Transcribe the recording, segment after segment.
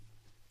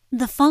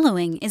The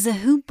following is a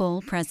Hoop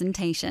Ball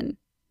presentation.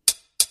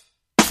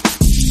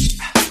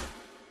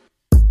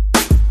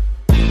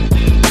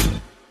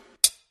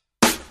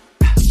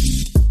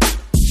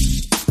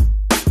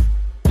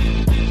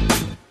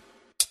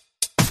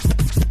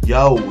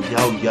 Yo,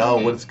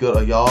 what's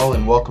good, y'all?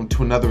 And welcome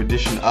to another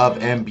edition of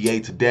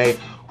NBA Today,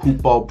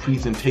 Hoop Ball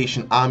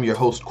presentation. I'm your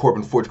host,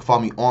 Corbin Ford. You can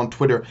follow me on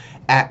Twitter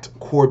at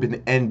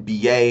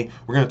CorbinNBA.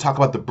 We're going to talk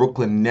about the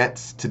Brooklyn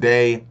Nets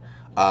today.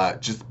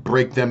 Just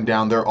break them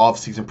down, their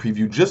off-season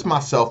preview. Just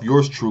myself,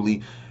 yours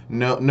truly.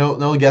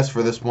 No guests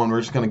for this one.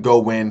 We're just going to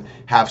go in,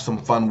 have some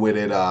fun with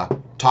it,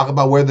 talk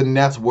about where the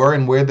Nets were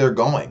and where they're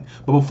going.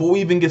 But before we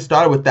even get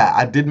started with that,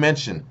 I did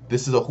mention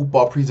this is a Hoop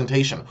Ball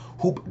presentation,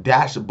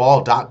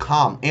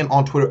 hoop-ball.com, and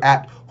on Twitter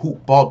at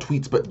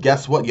hoopballtweets. But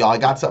guess what, y'all? I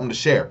got something to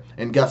share.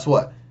 And guess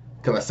what?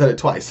 Because I said it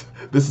twice.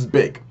 This is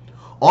big.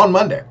 On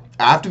Monday,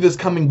 after this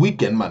coming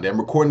weekend, Monday, I'm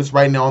recording this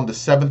right now on the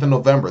 7th of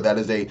November. That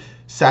is a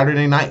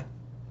Saturday night.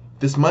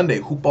 This Monday,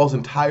 Hoop Ball's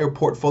entire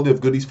portfolio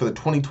of goodies for the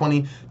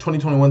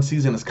 2020-2021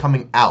 season is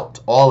coming out.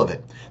 All of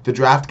it. The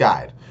draft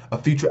guide, a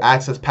feature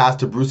access pass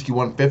to Brewski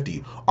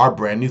 150, our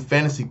brand new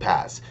fantasy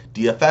pass,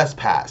 DFS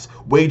pass,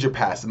 wager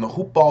pass, and the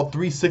Hoop Ball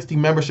 360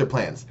 membership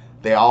plans.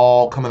 They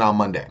all coming out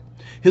Monday.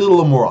 Here's a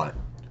little more on it.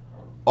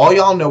 All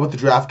y'all know what the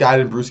draft guide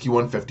and Brewski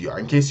 150 are.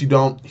 In case you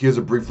don't, here's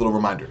a brief little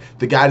reminder.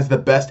 The guide is the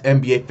best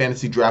NBA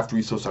fantasy draft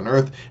resource on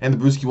earth, and the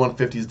Brewski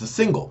 150 is the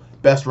single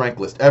best ranked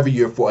list every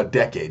year for a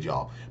decade,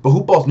 y'all. But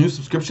Hoop Ball's new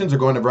subscriptions are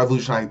going to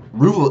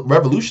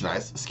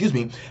revolutionize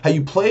how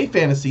you play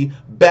fantasy,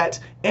 bet,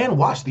 and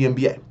watch the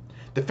NBA.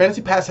 The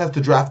Fantasy Pass has the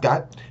draft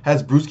guide,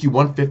 has Brewski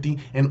 150,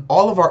 and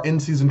all of our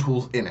in-season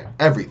tools in it.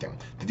 Everything.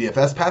 The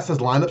DFS Pass has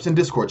lineups and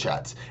Discord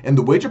chats, and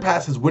the Wager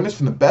Pass has winners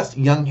from the best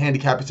young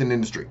handicappers in the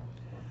industry.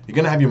 You're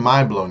going to have your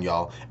mind blown,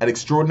 y'all, at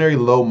extraordinary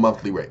low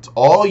monthly rates.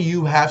 All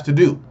you have to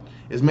do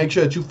is make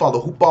sure that you follow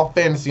Hoop Ball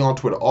Fantasy on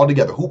Twitter, all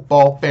together, Hoop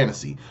Ball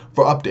Fantasy,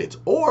 for updates.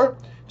 Or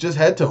just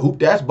head to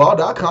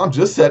hoop-ball.com,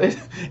 just said it,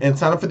 and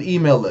sign up for the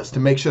email list to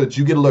make sure that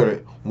you get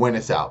alerted when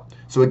it's out.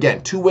 So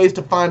again, 2 ways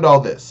to find all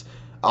this.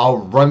 I'll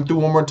run through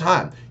one more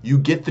time. You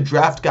get the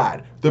draft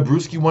guide, the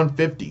Brewski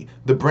 150,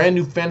 the brand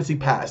new Fantasy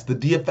Pass, the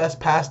DFS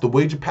Pass, the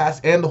Wager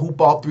Pass, and the Hoop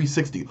Ball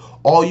 360.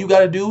 All you got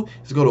to do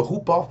is go to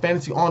Hoop Ball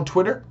Fantasy on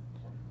Twitter,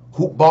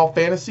 Hoop Ball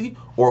Fantasy,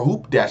 or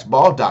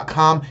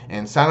hoop-ball.com,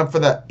 and sign up for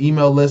that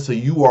email list so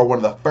you are one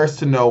of the first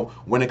to know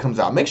when it comes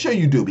out. Make sure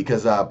you do,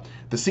 because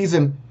the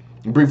season,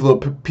 brief little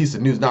piece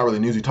of news, not really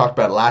news, we talked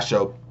about it last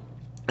show,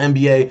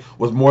 NBA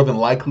was more than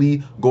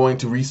likely going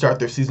to restart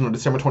their season on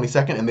December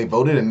 22nd, and they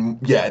voted, and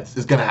yeah, it's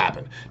going to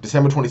happen.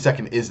 December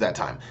 22nd is that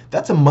time.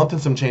 That's a month and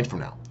some change from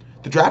now.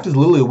 The draft is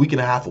literally a week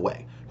and a half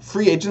away.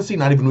 Free agency,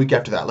 not even a week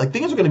after that. Like,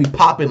 things are going to be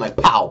popping like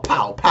pow,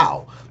 pow,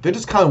 pow. They're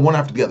just kind of one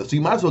after the other, so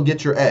you might as well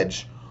get your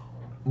edge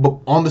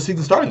on the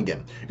season starting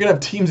again. You're going to have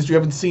teams that you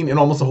haven't seen in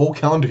almost a whole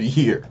calendar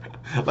year.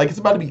 Like, it's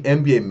about to be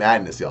NBA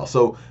madness, y'all.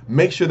 So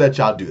make sure that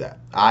y'all do that.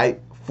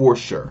 For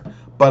sure.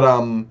 But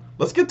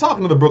let's get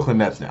talking to the Brooklyn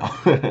Nets now.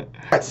 All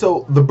right,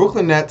 so the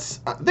Brooklyn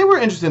Nets, they were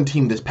an interesting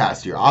team this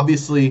past year.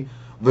 Obviously,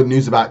 the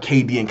news about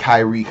KD and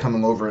Kyrie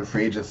coming over in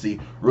free agency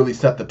really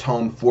set the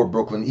tone for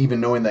Brooklyn, even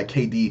knowing that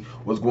KD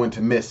was going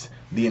to miss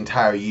the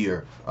entire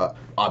year,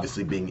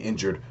 obviously being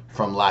injured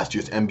from last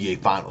year's NBA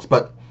Finals.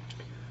 But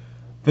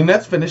the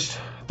Nets finished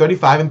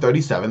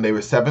 35-37. They were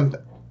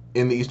 7th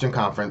in the Eastern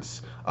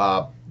Conference.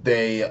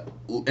 They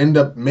end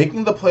up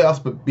making the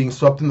playoffs, but being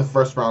swept in the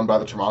first round by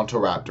the Toronto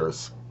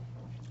Raptors.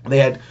 They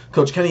had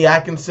Coach Kenny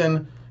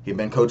Atkinson. He'd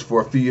been coach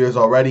for a few years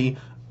already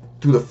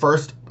through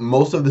the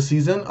most of the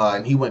season,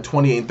 and he went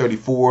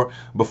 28-34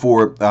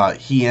 before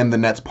he and the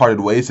Nets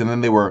parted ways. And then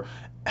they were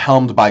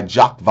helmed by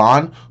Jacques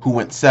Vaughn, who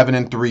went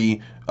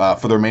 7-3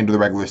 for the remainder of the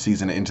regular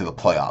season into the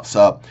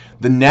playoffs.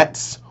 The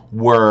Nets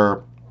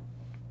were,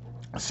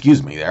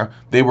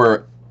 they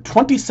were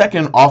 22nd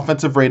in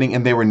offensive rating,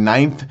 and they were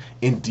 9th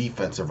in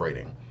defensive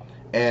rating.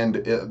 And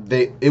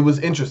it was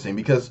interesting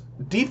because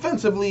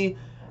defensively,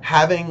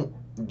 having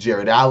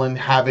Jared Allen,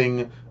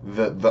 having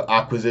the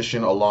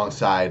acquisition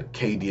alongside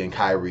KD and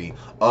Kyrie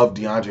of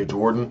DeAndre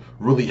Jordan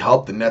really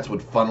helped. The Nets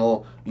would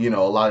funnel, a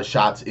lot of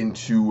shots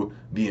into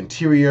the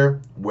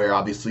interior, where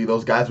obviously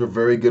those guys were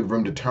very good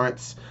rim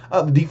deterrents.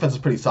 The defense is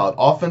pretty solid.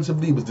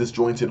 Offensively, it was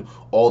disjointed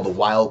all the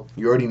while.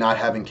 You're already not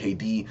having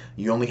KD.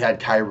 You only had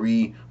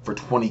Kyrie for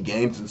 20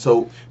 games, and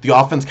so the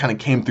offense kind of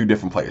came through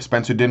different players.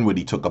 Spencer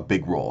Dinwiddie took a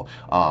big role.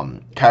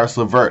 Karis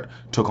LeVert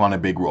took on a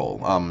big role.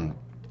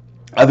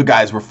 Other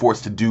guys were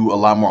forced to do a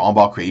lot more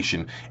on-ball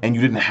creation, and you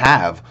didn't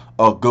have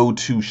a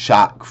go-to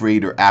shot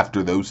creator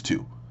after those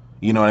two.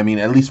 You know what I mean?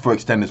 At least for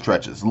extended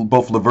stretches.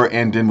 Both LeVert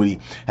and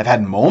Dinwiddie have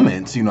had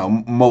moments,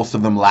 most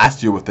of them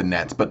last year with the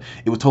Nets, but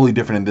it was totally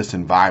different in this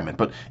environment.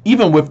 But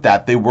even with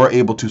that, they were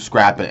able to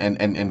scrap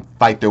and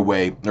fight their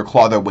way, or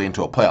claw their way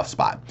into a playoff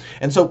spot.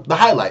 And so the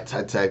highlights,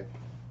 I'd say,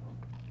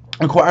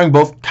 acquiring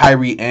both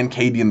Kyrie and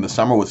KD in the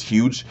summer was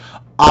huge.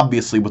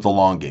 obviously was a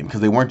long game because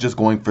they weren't just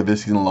going for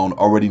this season alone,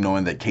 already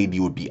knowing that KD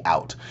would be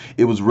out.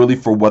 It was really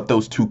for what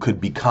those two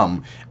could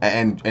become,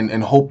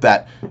 and hope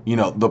that, you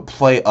know, the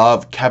play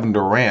of Kevin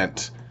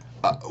Durant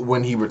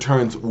when he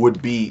returns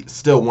would be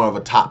still one of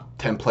the top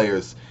 10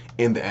 players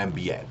in the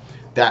NBA.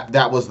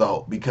 That was the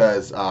hope,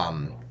 because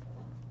and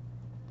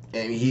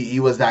he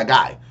was that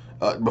guy.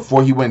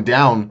 Before he went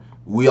down,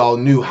 we all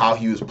knew how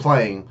he was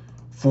playing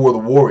for the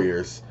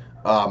Warriors,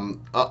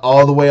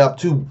 all the way up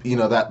to, you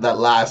know, that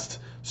last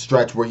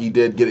stretch where he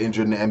did get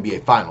injured in the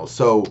NBA Finals.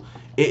 So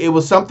it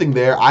was something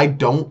there. I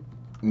don't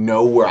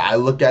know where I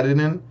look at it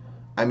in.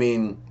 I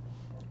mean,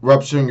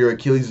 rupturing your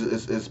Achilles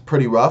is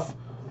pretty rough.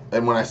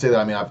 And when I say that,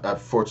 I mean,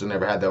 I've fortunately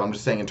never had that. I'm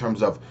just saying in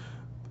terms of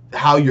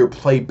how your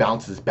play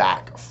bounces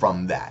back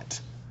from that,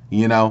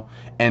 you know?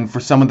 And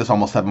for someone that's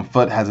almost 7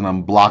 foot, has an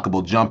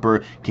unblockable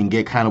jumper, can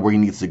get kind of where he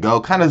needs to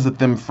go, kind of has a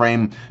thin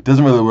frame,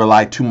 doesn't really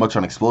rely too much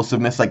on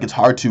explosiveness. Like, it's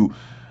hard to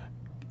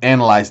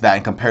analyze that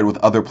and compare it with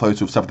other players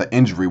who have suffered that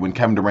injury when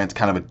Kevin Durant's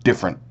kind of a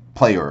different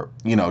player,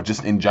 you know,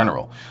 just in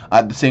general.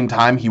 At the same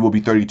time, he will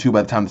be 32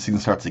 by the time the season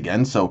starts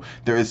again, so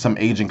there is some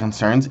aging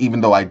concerns,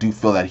 even though I do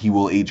feel that he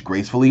will age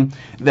gracefully.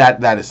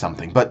 That is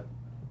something. But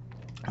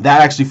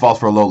that actually falls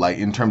for a low light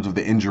in terms of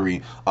the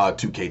injury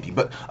to KD.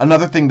 But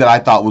another thing that I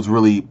thought was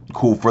really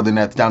cool for the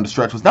Nets down the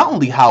stretch was not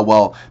only how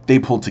well they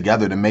pulled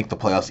together to make the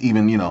playoffs,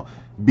 even, you know,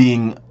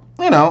 being,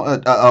 you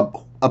know,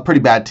 a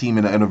pretty bad team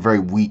in a very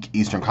weak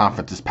Eastern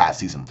Conference this past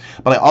season,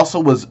 but I also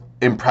was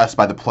impressed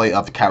by the play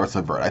of Caris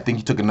LeVert. I think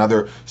he took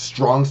another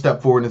strong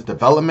step forward in his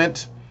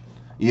development.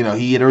 You know,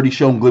 he had already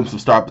shown glimpses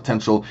of star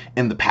potential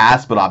in the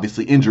past, but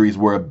obviously injuries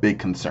were a big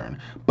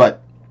concern.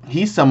 But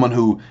he's someone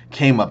who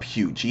came up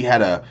huge. He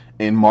had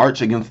in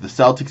March against the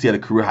Celtics, he had a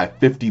career-high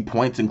 50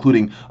 points,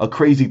 including a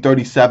crazy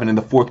 37 in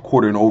the fourth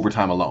quarter in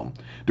overtime alone.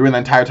 During the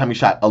entire time, he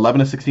shot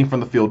 11 of 16 from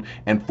the field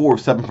and 4 of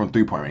 7 from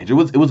three-point range. It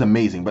was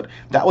amazing, but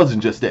that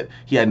wasn't just it.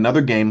 He had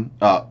another game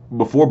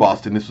before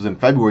Boston. This was in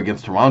February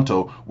against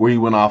Toronto, where he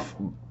went off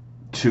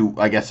to,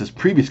 I guess, his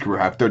previous career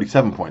high of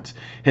 37 points,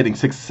 hitting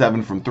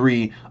 6-7 from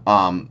 3,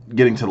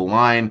 getting to the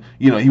line.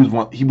 You know,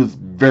 he was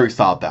very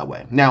solid that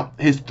way. Now,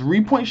 his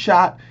three-point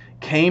shot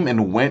came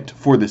and went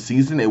for the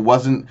season. It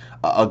wasn't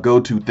a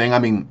go-to thing. I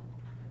mean,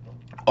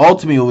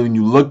 ultimately, when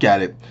you look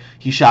at it,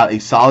 he shot a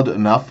solid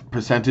enough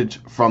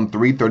percentage from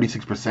 3,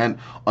 36%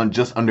 on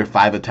just under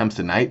 5 attempts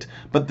a night.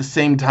 But at the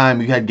same time,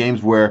 you had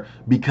games where,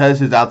 because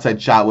his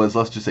outside shot was,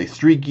 let's just say,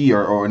 streaky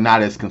or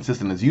not as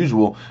consistent as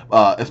usual,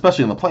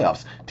 especially in the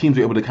playoffs, teams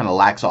were able to kind of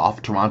lax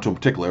off, Toronto in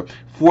particular,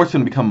 forced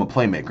him to become a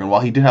playmaker. And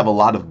while he did have a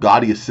lot of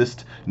gaudy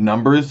assist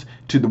numbers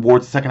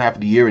towards the second half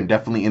of the year and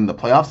definitely in the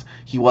playoffs,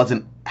 he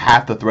wasn't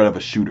half the threat of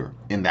a shooter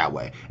in that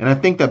way. And I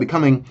think that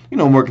becoming, you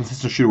know, a more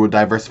consistent shooter would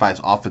diversify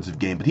his offensive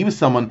game. But he was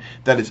someone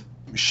that has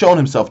shown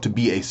himself to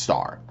be a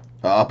star,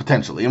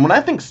 potentially. And when I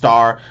think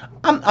star,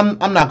 I'm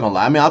not gonna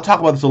lie. I mean, I'll talk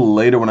about this a little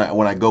later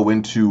when I go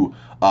into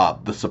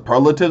the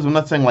superlatives. I'm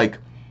not saying, like,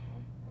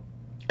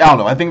 I don't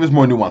know. I think there's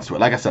more nuance to it.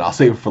 Like I said, I'll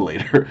save it for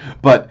later.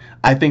 But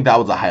I think that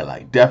was a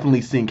highlight.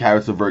 Definitely seeing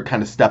Caris LeVert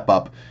kind of step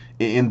up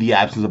in the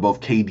absence of both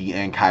KD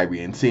and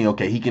Kyrie, and seeing,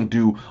 okay, he can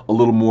do a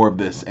little more of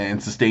this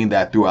and sustain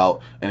that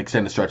throughout an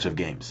extended stretch of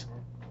games.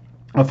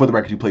 For the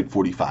record, he played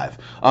 45.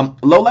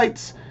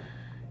 Lowlights,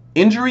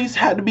 injuries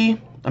had to be.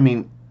 I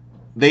mean,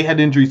 they had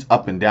injuries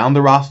up and down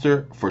the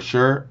roster, for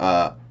sure.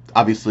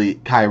 Obviously,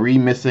 Kyrie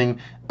missing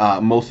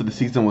most of the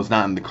season was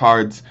not in the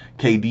cards.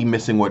 KD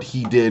missing what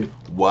he did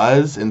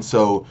was, and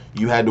so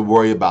you had to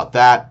worry about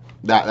that.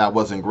 That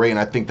wasn't great, and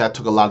I think that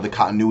took a lot of the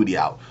continuity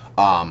out.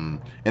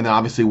 And then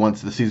obviously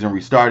once the season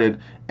restarted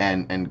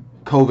and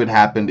COVID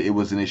happened, it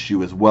was an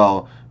issue as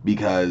well,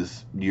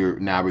 because you're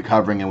now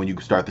recovering, and when you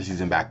start the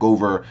season back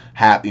over,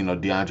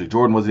 DeAndre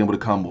Jordan wasn't able to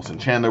come, Wilson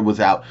Chandler was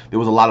out. There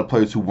was a lot of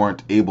players who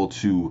weren't able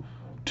to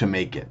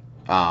make it,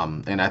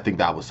 and I think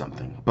that was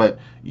something. But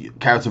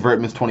Caris LeVert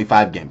missed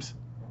 25 games.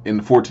 In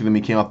the 14 of them,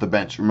 he came off the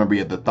bench. Remember, he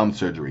had the thumb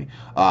surgery.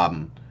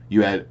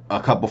 You had a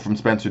couple from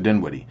Spencer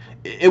Dinwiddie.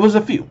 It was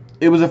a few.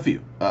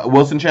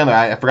 Wilson Chandler,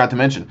 I forgot to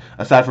mention,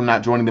 aside from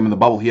not joining them in the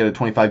bubble, he had a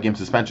 25-game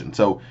suspension.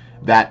 So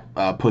that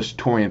pushed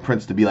Taurean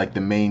Prince to be like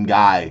the main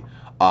guy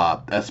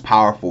as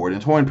power forward.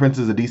 And Taurean Prince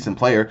is a decent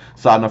player,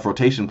 solid enough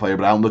rotation player,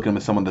 but I don't look at him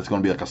as someone that's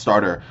going to be like a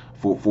starter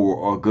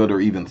for a good or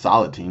even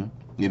solid team.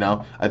 You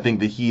know, I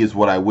think that he is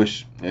what I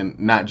wish, and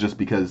not just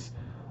because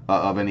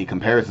of any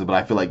comparisons, but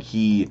I feel like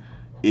he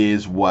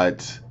is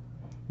what,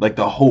 like,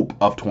 the hope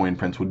of Taurean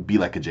Prince would be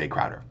like a Jay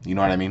Crowder. You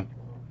know what I mean?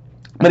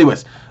 But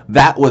anyways,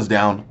 that was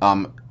down.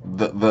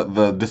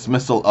 The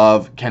dismissal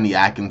of Kenny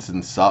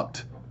Atkinson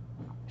sucked.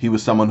 He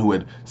was someone who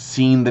had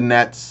seen the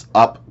Nets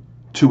up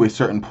to a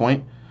certain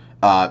point,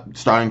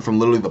 starting from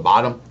literally the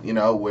bottom, you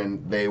know,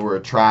 when they were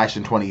trash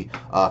in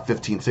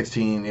 2015,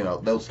 16, you know,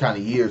 those kind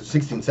of years,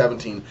 16,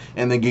 17,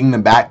 and then getting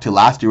them back to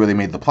last year where they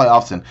made the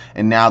playoffs,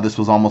 and now this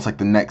was almost like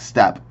the next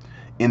step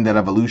in that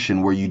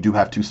evolution where you do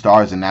have two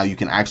stars, and now you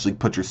can actually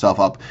put yourself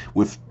up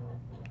with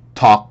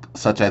talk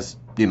such as,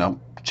 you know,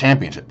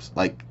 championships,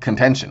 like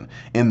contention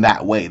in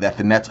that way that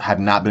the Nets have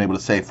not been able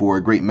to say for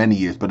a great many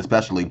years, but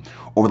especially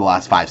over the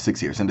last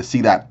 5-6 years. And to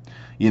see that,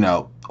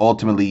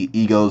 ultimately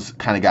egos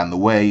kind of got in the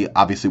way.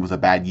 Obviously, it was a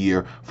bad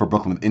year for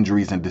Brooklyn with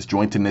injuries and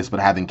disjointedness, but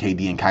having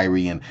KD and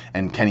Kyrie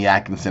and Kenny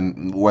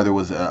Atkinson, whether it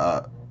was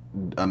a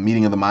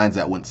meeting of the minds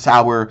that went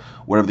sour,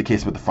 whatever the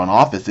case with the front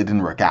office, it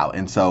didn't work out.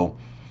 And so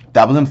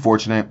that was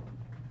unfortunate.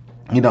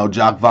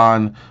 Jacques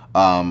Vaughn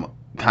kind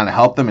of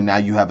helped them, and now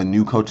you have a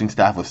new coaching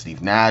staff with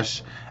Steve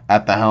Nash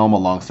at the helm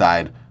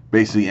alongside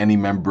basically any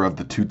member of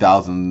the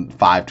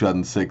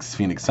 2005-2006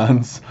 Phoenix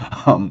Suns,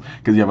 because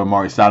you have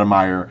Amari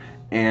Stoudemire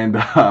and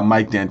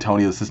Mike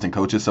D'Antoni, assistant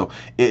coaches. So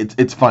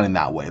it's fun in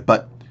that way.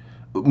 But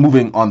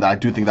moving on, that I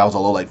do think that was a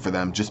low light for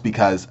them, just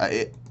because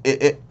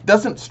it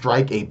doesn't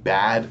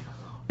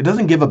it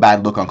doesn't give a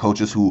bad look on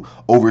coaches who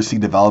oversee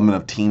development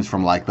of teams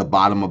from like the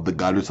bottom of the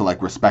gutter to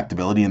like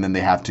respectability, and then they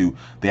have to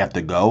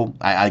go.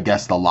 I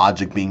guess the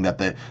logic being that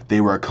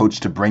they were a coach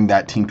to bring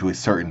that team to a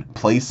certain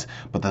place,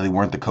 but that they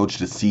weren't the coach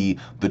to see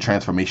the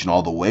transformation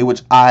all the way,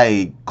 which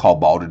I call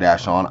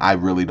balderdash on. I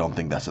really don't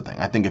think that's the thing.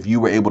 I think if you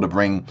were able to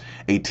bring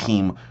a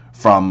team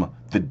from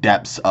the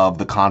depths of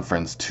the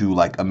conference to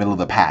like a middle of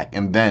the pack,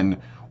 and then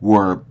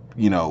were,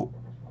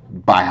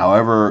 by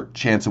however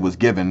chance it was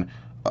given,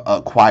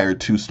 acquire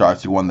 2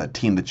 stars to go on that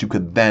team, that you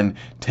could then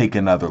take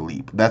another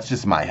leap. That's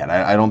just my head.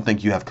 I don't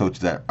think you have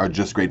coaches that are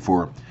just great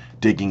for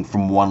digging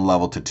from 1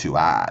 level to 2.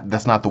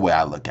 That's not the way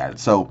I look at it.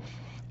 So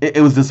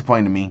it was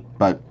disappointing to me,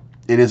 but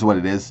it is what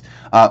it is.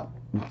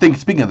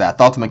 Speaking of that,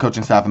 thoughts on the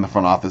coaching staff in the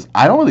front office.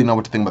 I don't really know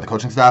what to think about the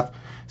coaching staff.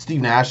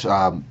 Steve Nash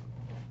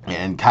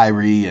and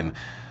Kyrie and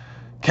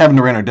Kevin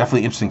Durant are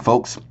definitely interesting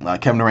folks.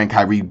 Kevin Durant and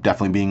Kyrie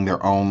definitely being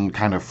their own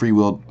kind of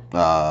free-willed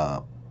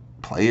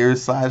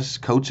players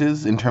 /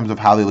 coaches in terms of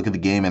how they look at the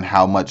game and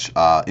how much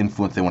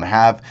influence they want to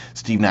have.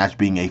 Steve Nash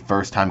being a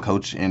first-time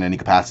coach in any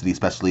capacity,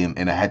 especially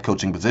in a head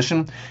coaching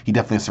position. He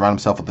definitely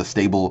surrounded himself with a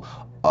stable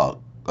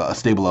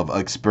of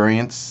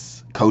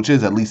experienced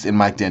coaches, at least in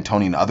Mike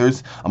D'Antoni and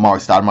others. Amari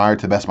Stoudemire,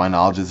 to the best of my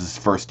knowledge, is his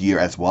first year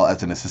as well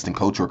as an assistant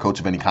coach or a coach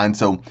of any kind.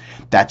 So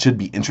that should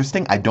be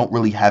interesting. I don't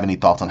really have any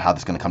thoughts on how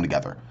this is going to come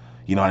together.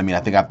 You know what I mean? I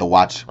think I have to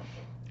watch.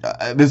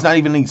 There's not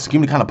even any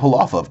scheme to kind of pull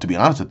off of, to be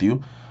honest with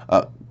you.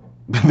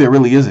 There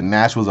really isn't.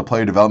 Nash was a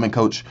player development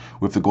coach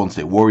with the Golden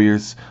State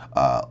Warriors.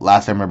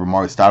 Last time I remember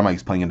Amari Stoudemire,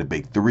 he's playing in the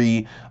Big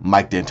Three.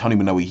 Mike D'Antoni,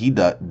 we know what he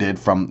did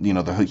from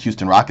the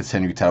Houston Rockets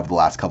tenure he's had over the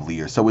last couple of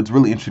years. So it's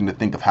really interesting to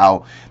think of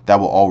how that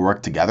will all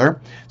work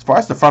together. As far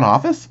as the front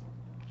office,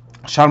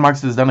 Sean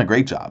Marks has done a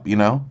great job.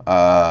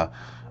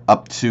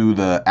 Up to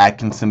the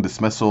Atkinson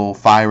dismissal,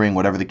 firing,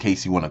 whatever the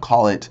case you want to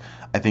call it.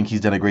 I think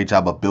he's done a great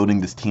job of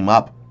building this team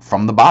up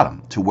from the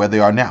bottom to where they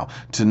are now,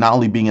 to not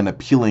only being an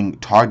appealing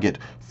target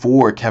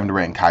for Kevin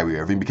Durant and Kyrie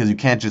Irving, because you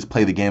can't just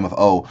play the game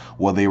of,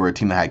 they were a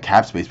team that had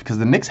cap space, because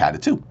the Knicks had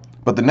it too.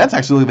 But the Nets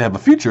actually have a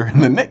future in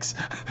the Knicks.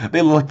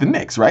 They look like the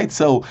Knicks, right?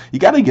 So you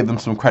got to give them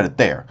some credit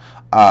there.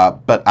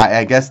 But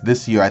I guess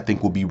this year I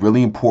think will be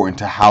really important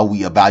to how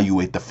we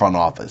evaluate the front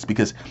office,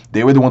 because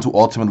they were the ones who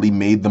ultimately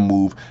made the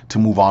move to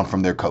move on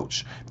from their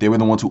coach. They were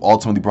the ones who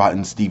ultimately brought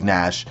in Steve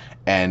Nash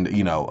and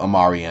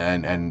Amari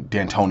and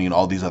D'Antoni and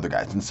all these other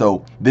guys. And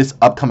so this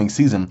upcoming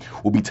season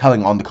will be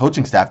telling on the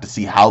coaching staff to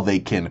see how they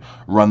can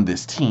run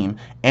this team,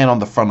 and on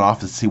the front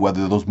office to see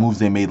whether those moves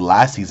they made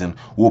last season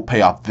will pay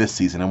off this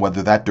season, and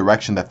whether that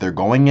direction that they're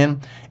going in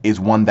is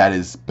one that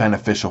is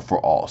beneficial for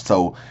all.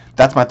 So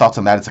that's my thoughts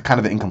on that. It's a kind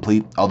of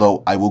incomplete,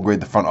 although I will grade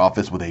the front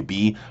office with a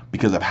B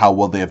because of how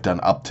well they have done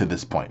up to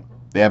this point.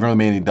 They haven't really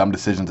made any dumb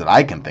decisions that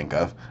I can think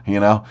of. If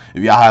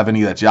y'all have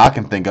any that y'all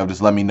can think of,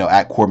 just let me know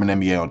at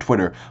CorbinNBA on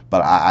Twitter.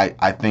 But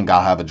I think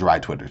I'll have a dry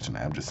Twitter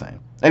tonight. I'm just saying.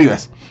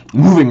 Anyways,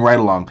 moving right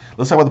along.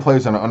 Let's talk about the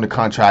players that are under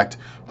contract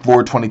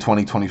for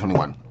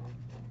 2020-2021.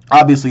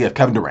 Obviously, you have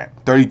Kevin Durant,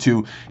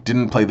 32,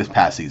 didn't play this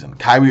past season.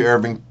 Kyrie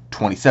Irving,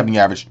 27, he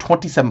averaged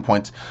 27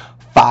 points,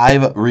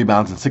 5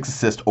 rebounds, and 6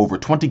 assists over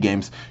 20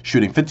 games,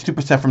 shooting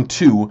 52% from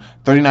 2,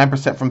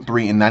 39% from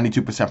 3, and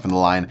 92% from the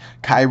line.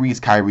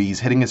 Kyrie's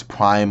hitting his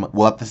prime.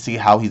 We'll have to see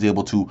how he's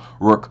able to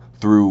work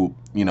through,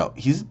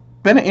 he's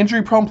been an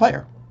injury-prone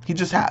player. He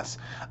just has.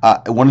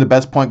 One of the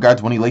best point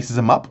guards when he laces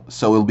him up,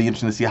 so it'll be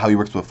interesting to see how he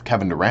works with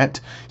Kevin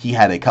Durant. He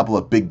had a couple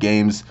of big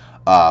games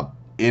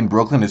in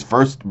Brooklyn. His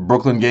first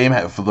Brooklyn game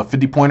for the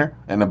 50-pointer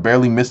and a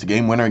barely missed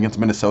game winner against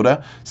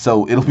Minnesota.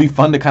 So it'll be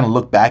fun to kind of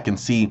look back and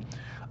see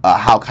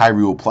how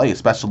Kyrie will play,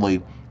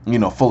 especially,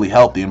 fully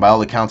healthy. And by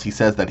all accounts, he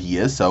says that he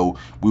is. So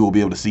we will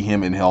be able to see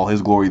him in all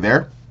his glory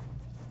there.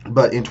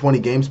 But in 20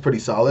 games, pretty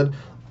solid.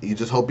 You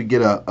just hope you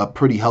get a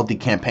pretty healthy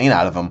campaign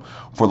out of him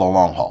for the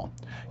long haul.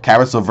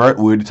 Caris LeVert,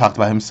 we already talked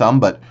about him some,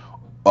 but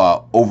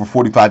over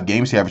 45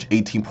 games, he averaged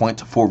 18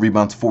 points, 4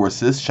 rebounds, 4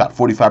 assists, shot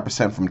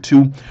 45% from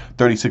 2,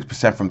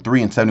 36% from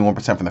 3, and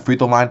 71% from the free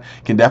throw line.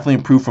 Can definitely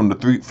improve from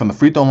the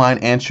free throw line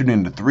and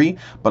shooting the 3,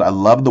 but I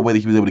love the way that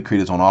he was able to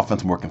create his own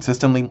offense more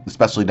consistently,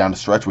 especially down the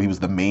stretch where he was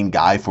the main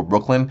guy for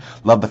Brooklyn.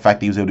 Love the fact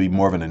that he was able to be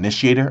more of an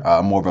initiator,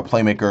 more of a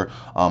playmaker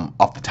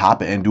off the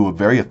top, and do a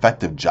very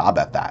effective job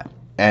at that.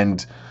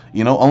 And,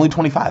 only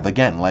 25.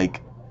 Again,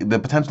 the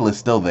potential is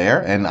still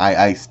there, and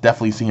I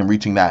definitely see him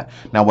reaching that.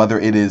 Now, whether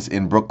it is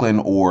in Brooklyn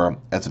or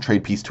as a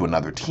trade piece to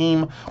another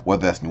team,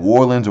 whether that's New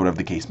Orleans or whatever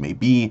the case may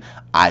be,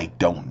 I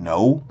don't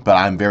know, but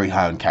I'm very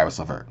high on Caris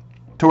LeVert.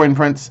 Taurean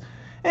Prince,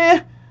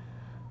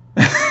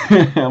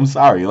 I'm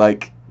sorry,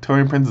 like,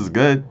 Taurean Prince is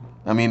good.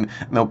 I mean,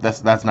 nope,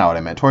 that's not what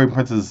I meant. Taurean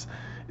Prince is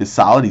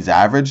solid. He's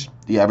average.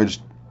 He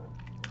averaged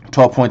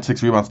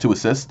 12.6 rebounds, 2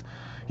 assists.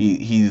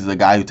 He's a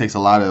guy who takes a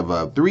lot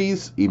of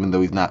threes, even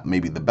though he's not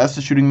maybe the best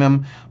at shooting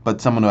them,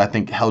 but someone who I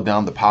think held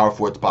down the power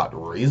forward spot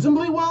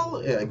reasonably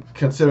well,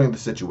 considering the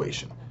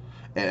situation.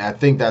 And I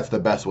think that's the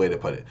best way to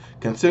put it.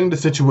 Considering the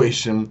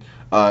situation,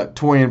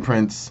 Taurean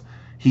Prince,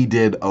 he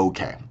did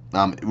okay.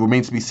 It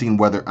remains to be seen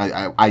whether,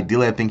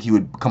 ideally, I think he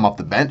would come off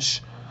the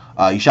bench.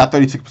 He shot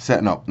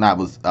 36%. No,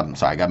 I'm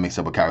sorry, I got mixed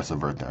up with Caris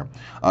LeVert there.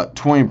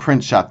 Taurean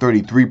Prince shot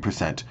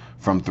 33%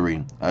 from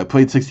 3.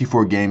 Played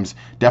 64 games.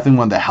 Definitely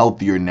one of the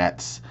healthier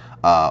Nets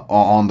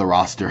on the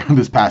roster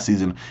this past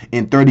season.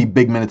 In 30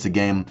 big minutes a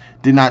game.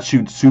 Did not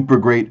shoot super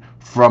great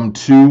from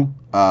 2,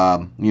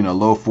 low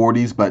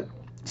 40s, but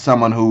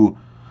someone who,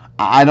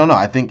 I don't know,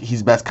 I think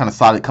he's best kind of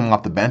slotted coming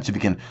off the bench. If he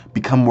can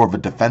become more of a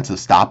defensive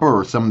stopper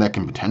or someone that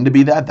can pretend to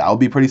be that would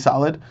be pretty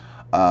solid.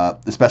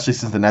 Especially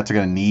since the Nets are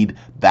going to need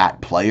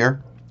that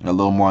player. A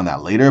little more on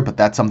that later, but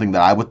that's something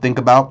that I would think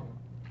about.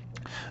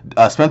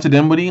 Spencer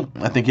Dinwiddie,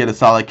 I think he had a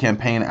solid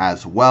campaign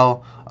as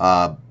well.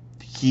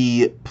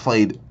 He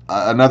played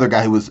another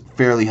guy who was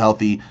fairly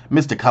healthy,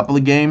 missed a couple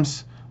of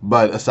games,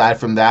 but aside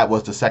from that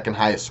was the second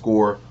highest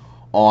score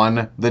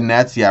on the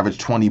Nets. He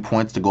averaged 20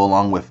 points to go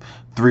along with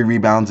 3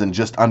 rebounds and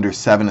just under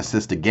 7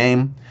 assists a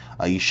game.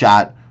 He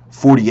shot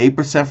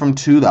 48% from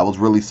 2. That was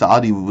really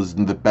solid. He was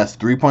the best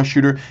three-point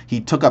shooter.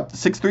 He took up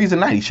 6 threes a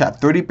night. He shot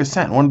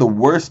 30%. One of the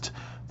worst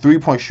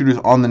three-point shooters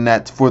on the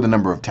Nets for the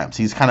number of attempts.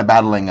 He's kind of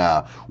battling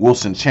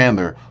Wilson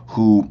Chandler,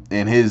 who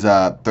in his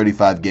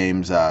 35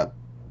 games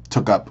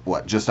took up,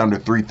 just under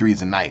 3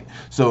 threes a night.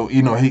 So,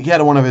 he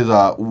had one of his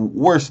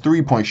worst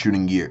three-point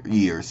shooting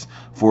years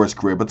for his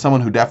career, but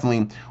someone who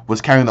definitely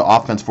was carrying the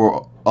offense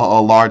for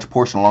a large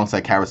portion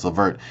alongside Caris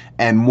LeVert,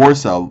 and more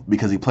so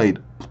because he played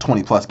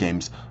 20-plus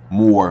games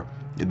more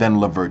than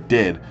LeVert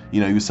did. He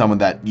was someone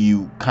that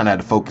you kind of had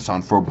to focus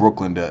on for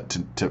Brooklyn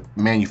to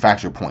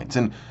manufacture points.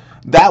 And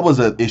that was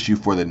an issue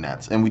for the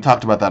Nets, and we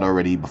talked about that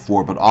already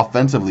before, but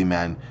offensively,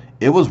 man,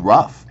 it was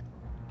rough.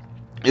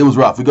 It was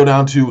rough. We go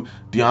down to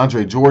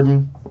DeAndre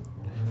Jordan.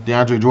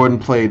 DeAndre Jordan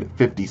played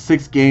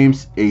 56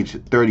 games, age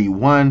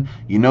 31.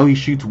 He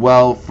shoots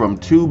well from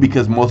 2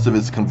 because most of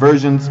his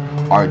conversions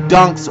are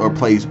dunks or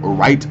plays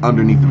right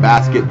underneath the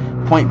basket,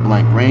 point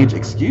blank range.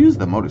 Excuse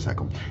the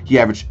motorcycle. He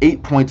averaged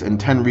 8 points and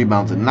 10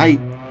 rebounds a night.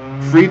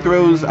 Free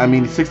throws,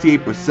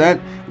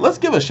 68%. Let's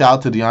give a shout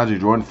out to DeAndre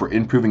Jordan for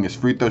improving his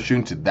free throw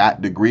shooting to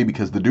that degree,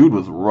 because the dude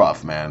was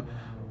rough, man.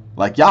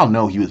 Like, y'all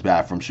know he was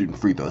bad from shooting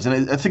free throws.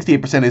 And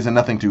 68% isn't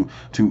nothing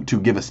to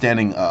give a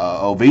standing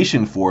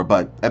ovation for,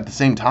 but at the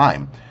same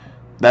time,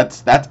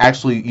 that's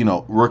actually,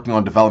 working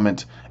on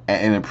development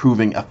and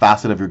improving a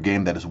facet of your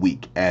game that is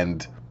weak.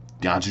 And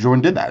DeAndre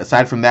Jordan did that.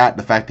 Aside from that,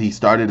 the fact that he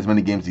started as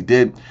many games he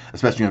did,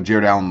 especially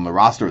Jared Allen on the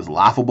roster, is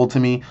laughable to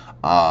me.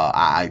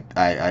 I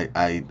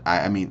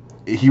mean,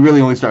 he really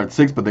only started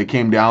 6, but they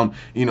came down,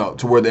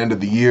 toward the end of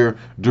the year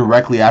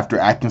directly after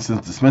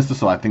Atkinson's dismissal.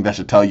 So I think that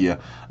should tell you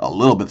a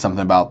little bit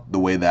something about the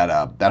way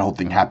that that whole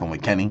thing happened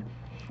with Kenny.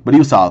 But he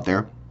was solid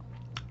there.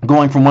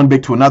 Going from one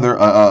big to another,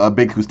 a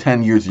big who's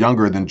 10 years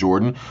younger than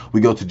Jordan,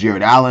 we go to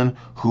Jared Allen,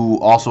 who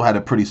also had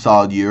a pretty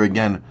solid year.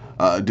 Again,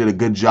 did a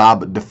good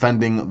job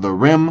defending the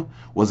rim,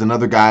 was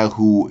another guy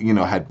who,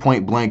 had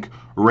point blank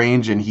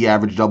range, and he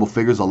averaged double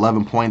figures,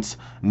 11 points,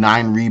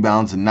 9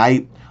 rebounds a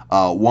night,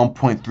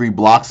 1.3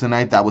 blocks a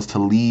night. That was to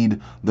lead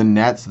the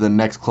Nets. The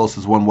next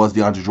closest one was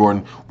DeAndre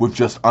Jordan with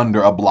just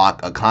under a block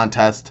a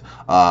contest.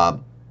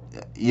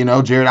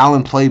 Jared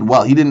Allen played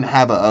well. He didn't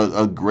have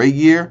a great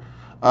year,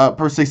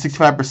 per se.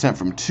 65%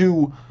 from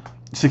 2,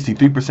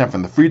 63%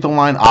 from the free throw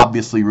line.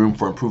 Obviously room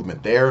for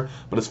improvement there,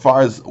 but as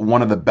far as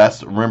one of the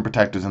best rim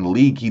protectors in the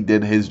league, he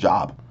did his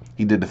job.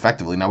 He did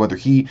effectively. Now, whether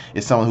he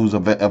is someone who's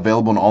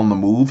available and on the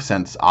move,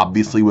 since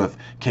obviously with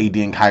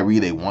KD and Kyrie,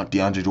 they want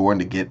DeAndre Jordan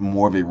to get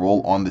more of a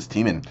role on this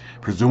team, and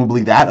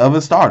presumably that of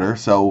a starter,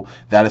 so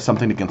that is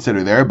something to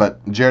consider there.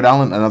 But Jared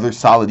Allen, another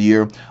solid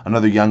year,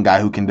 another young guy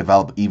who can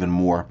develop even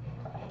more.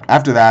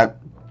 After that,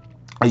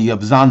 you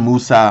have Zan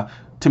Musa,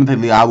 Timothy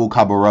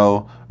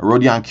Liawu-Cabarrot,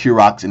 Rodion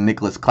Kuroc, and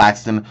Nicholas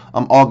Claxton,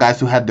 all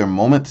guys who had their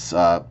moments,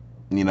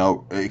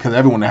 because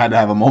everyone had to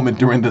have a moment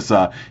during this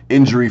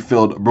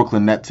injury-filled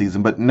Brooklyn Nets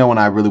season, but no one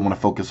I really want to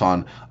focus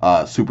on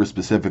super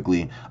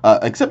specifically,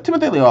 except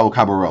Timothy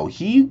Liawu-Cabarrot.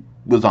 He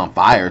was on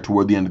fire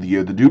toward the end of the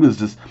year. The dude was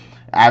just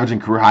averaging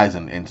career highs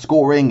in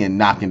scoring and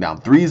knocking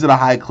down threes at a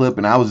high clip,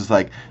 and I was just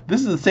like,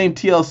 this is the same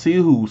TLC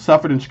who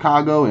suffered in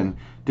Chicago, and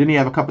didn't he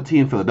have a cup of tea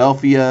in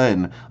Philadelphia,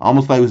 and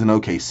almost like he was in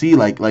OKC,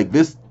 like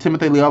this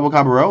Timothy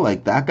Liawu-Cabarrot,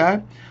 like that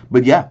guy.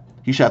 But yeah,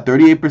 He shot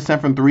 38%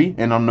 from three,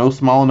 and on no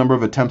small number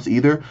of attempts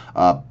either.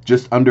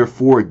 Just under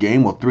 4 a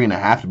game, well,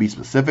 3.5 to be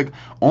specific.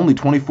 Only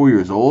 24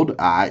 years old.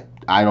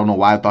 I don't know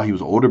why I thought he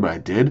was older, but I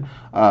did.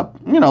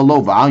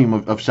 Low volume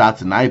of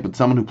shots a night, but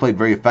someone who played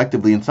very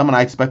effectively and someone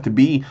I expect to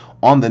be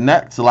on the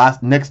Nets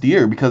next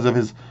year because of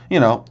his,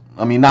 now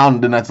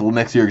the Nets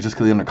next year just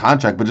because he's under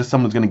contract, but just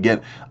someone who's going to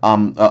get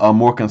a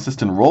more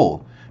consistent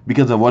role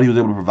because of what he was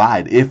able to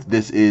provide. If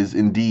this is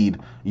indeed,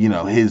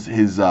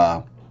 his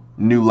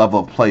new level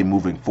of play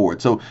moving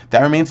forward. So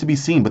that remains to be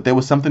seen, but there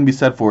was something to be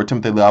said for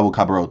Timothy Luwawu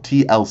Cabarrot,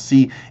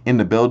 TLC in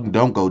the building.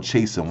 Don't go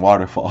chasing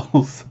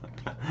waterfalls.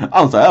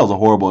 I'm sorry, that was a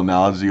horrible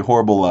analogy,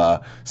 horrible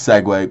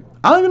segue.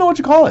 I don't even know what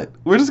you call it.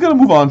 We're just going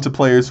to move on to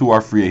players who are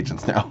free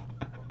agents now.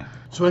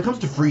 So when it comes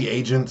to free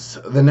agents,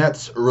 the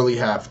Nets really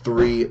have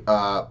three,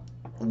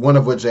 one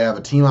of which they have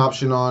a team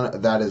option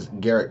on. That is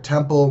Garrett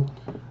Temple.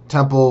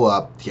 Temple,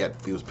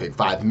 he was paid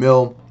 $5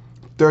 million.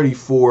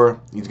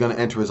 34. He's going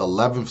to enter his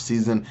 11th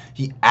season.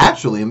 He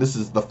actually, and this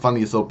is the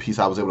funniest little piece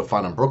I was able to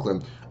find on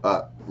Brooklyn,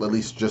 at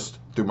least just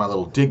through my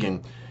little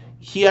digging,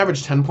 he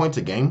averaged 10 points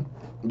a game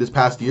this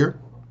past year,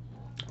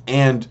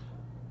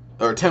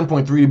 or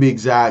 10.3 to be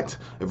exact.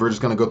 If we're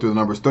just going to go through the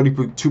numbers,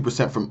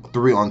 32% from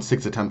 3 on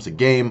 6 attempts a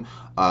game,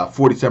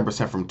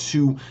 47% from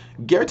 2.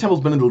 Garrett Temple's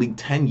been in the league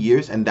 10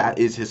 years, and that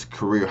is his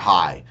career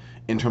high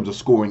in terms of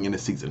scoring in a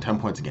season, 10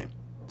 points a game.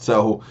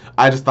 So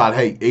I just thought,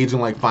 hey, aging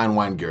like fine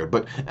wine, Garrett.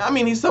 But,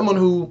 he's someone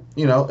who,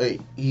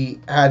 he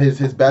had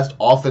his best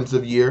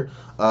offensive year.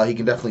 He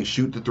can definitely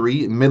shoot the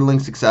three. Middling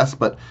success,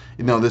 but,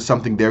 there's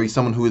something there. He's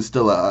someone who is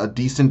still a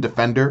decent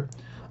defender.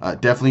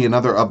 Definitely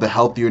another of the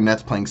healthier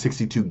Nets playing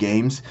 62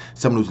 games.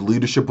 Someone whose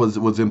leadership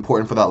was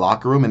important for that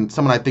locker room. And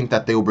someone I think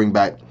that they will bring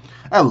back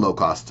at a low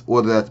cost,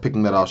 whether that's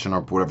picking that option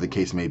or whatever the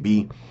case may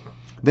be.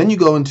 Then you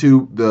go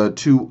into the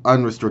two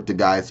unrestricted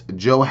guys,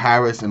 Joe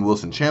Harris and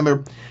Wilson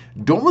Chandler.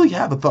 Don't really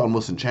have a thought on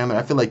Wilson Chandler.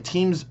 I feel like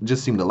teams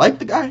just seem to like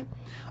the guy.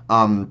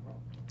 I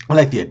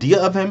like the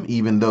idea of him,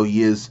 even though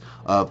he is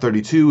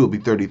 32. He'll be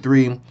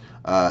 33.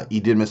 He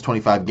did miss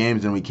 25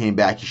 games, and when he came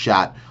back, he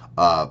shot,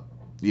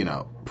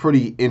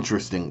 pretty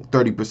interesting.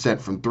 30%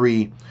 from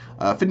 3,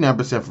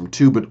 59% from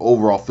 2, but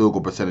overall field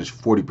goal percentage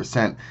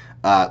 40%.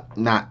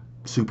 Not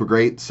super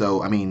great.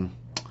 So,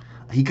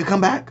 he could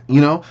come back,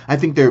 I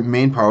think their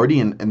main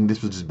priority, and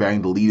this was just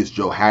bearing the lead, is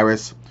Joe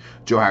Harris.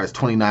 Joe Harris,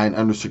 29,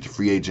 unrestricted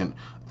free agent,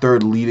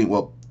 third leading,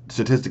 well,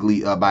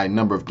 statistically by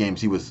number of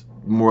games, he was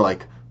more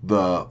like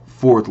the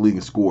fourth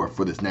leading scorer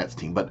for this Nets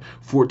team, but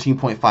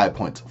 14.5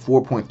 points,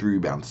 4.3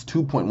 rebounds,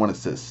 2.1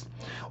 assists,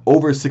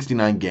 over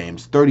 69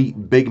 games, 30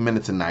 big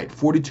minutes a night,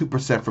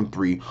 42% from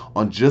 3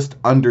 on just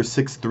under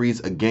 6 threes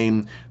a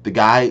game. The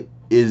guy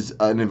is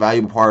an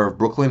invaluable part of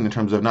Brooklyn in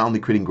terms of not only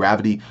creating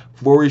gravity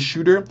for his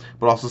shooter,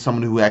 but also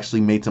someone who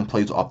actually made some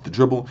plays off the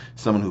dribble,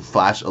 someone who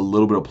flashed a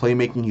little bit of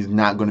playmaking. He's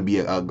not going to be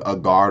a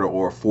guard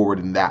or a forward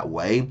in that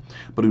way,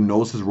 but who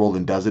knows his role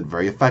and does it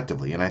very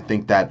effectively. And I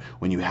think that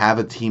when you have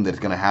a team that's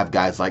going to have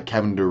guys like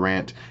Kevin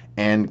Durant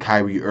and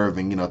Kyrie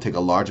Irving, take a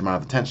large amount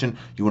of attention,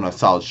 you want to have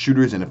solid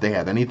shooters, and if they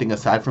have anything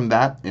aside from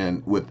that,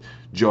 and with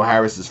Joe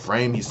Harris's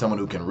frame, he's someone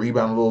who can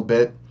rebound a little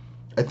bit,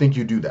 I think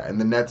you do that. And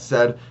the Nets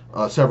said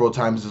several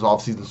times this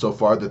offseason so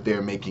far that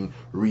they're making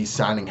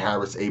re-signing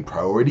Harris a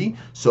priority.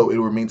 So it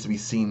remains to be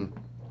seen,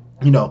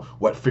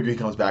 what figure he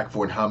comes back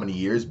for in how many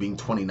years, being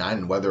 29,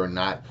 and whether or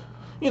not,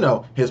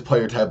 his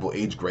player type will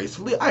age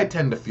gracefully. I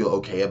tend to feel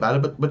okay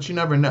about it, but you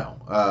never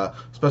know.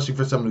 Especially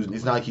for someone who's,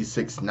 it's not like he's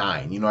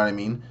 6'9", you know what I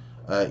mean?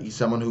 He's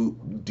someone who,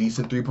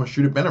 decent three-point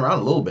shooter, been around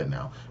a little bit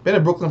now. Been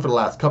in Brooklyn for the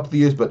last couple of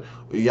years, but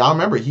y'all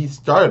remember, he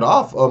started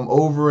off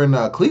over in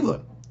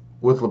Cleveland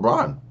with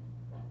LeBron.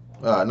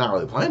 Not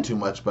really playing too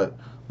much, but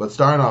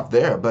starting off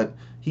there. But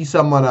he's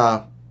someone,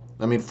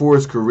 for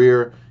his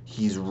career,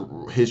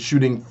 his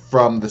shooting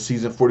from the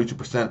season,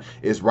 42%,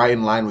 is right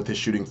in line with his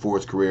shooting for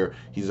his career.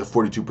 He's a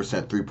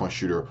 42% three-point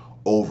shooter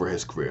over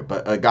his career.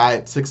 But a guy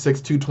at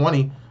 6'6",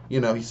 220,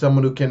 he's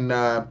someone who can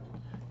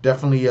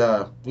definitely,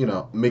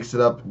 mix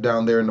it up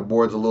down there in the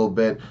boards a little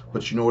bit.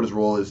 But you know what his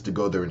role is, to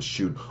go there and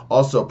shoot.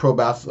 Also,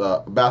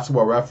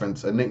 Basketball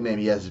Reference, a nickname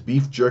he has,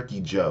 Beef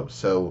Jerky Joe.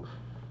 So,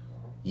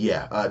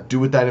 yeah, do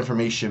with that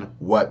information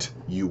what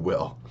you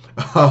will.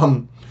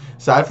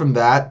 Aside from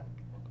that,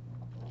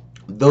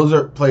 those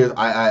are players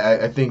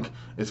I think,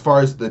 as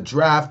far as the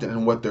draft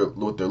and what they're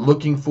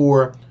looking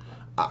for,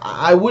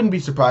 I wouldn't be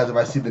surprised if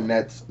I see the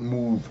Nets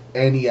move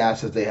any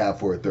assets they have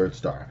for a third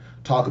star.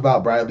 Talk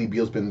about Bradley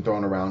Beal's been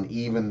thrown around,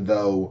 even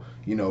though,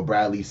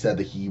 Bradley said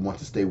that he wants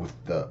to stay with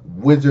the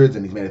Wizards,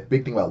 and he's made a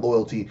big thing about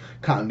loyalty,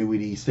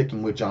 continuity,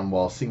 sticking with John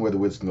Wall, seeing where the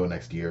Wizards can go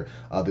next year.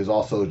 There's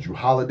also Jrue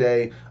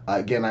Holiday.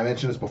 Again, I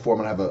mentioned this before.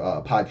 I'm going to have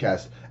a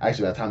podcast.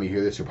 Actually, by the time you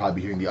hear this, you'll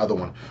probably be hearing the other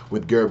one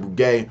with Garrett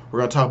Bouguet. We're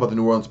going to talk about the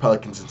New Orleans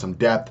Pelicans in some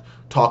depth,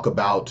 talk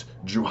about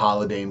Jrue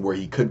Holiday and where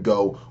he could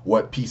go,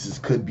 what pieces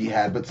could be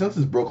had. But since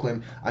it's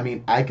Brooklyn,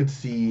 I could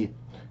see,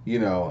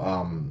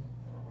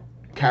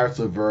 Karis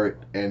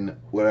LeVert and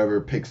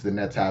whatever picks the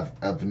Nets have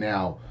of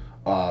now,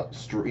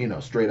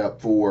 straight up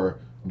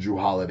for Jrue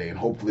Holiday. And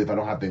hopefully, if I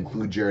don't have to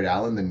include Jared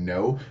Allen, then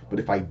no. But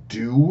if I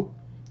do,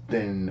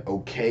 then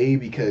okay,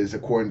 because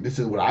this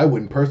is what I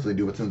wouldn't personally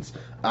do, but since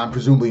I'm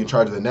presumably in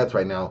charge of the Nets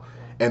right now,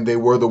 and they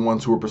were the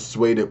ones who were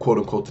persuaded, quote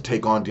unquote, to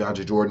take on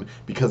DeAndre Jordan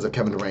because of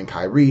Kevin Durant and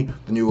Kyrie,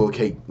 then you go,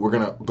 okay, we're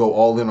going to go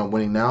all in on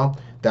winning now.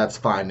 That's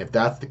fine. If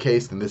that's the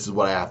case, then this is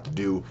what I have to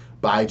do.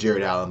 Buy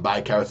Jared Allen, buy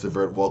Caris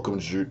LeVert, welcome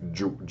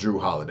Jrue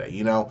Holiday,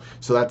 you know?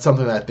 So that's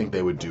something that I think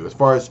they would do. As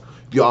far as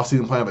the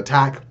offseason plan of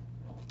attack,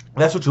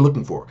 that's what you're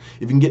looking for.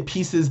 If you can get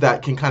pieces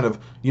that can kind of,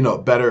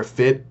 better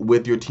fit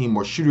with your team,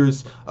 more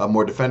shooters,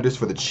 more defenders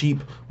for the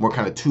cheap, more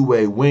kind of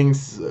two-way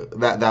wings,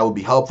 that would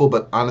be helpful.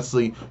 But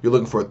honestly, you're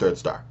looking for a third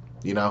star,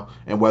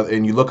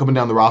 and you look up and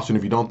down the roster, and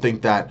if you don't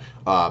think that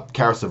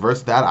Caris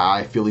LeVert's that,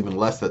 I feel even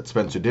less that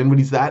Spencer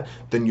Dinwiddie's that,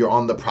 then you're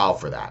on the prowl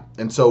for that.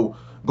 And so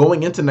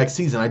going into next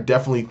season, I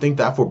definitely think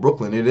that for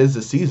Brooklyn, it is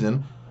a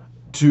season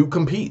to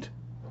compete.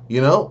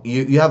 You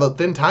have a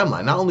thin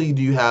timeline. Not only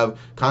do you have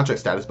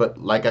contract status, but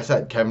like I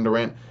said, Kevin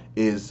Durant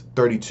is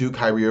 32.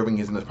 Kyrie Irving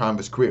is in the prime of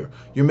his career.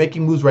 You're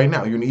making moves right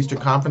now. You're in the Eastern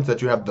Conference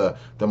that you have the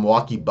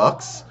Milwaukee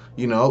Bucks.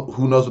 Who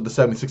knows what the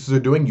 76ers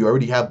are doing. You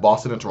already have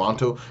Boston and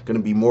Toronto going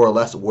to be more or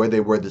less where they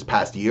were this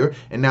past year.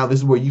 And now this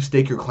is where you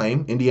stake your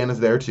claim.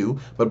 Indiana's there too.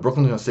 But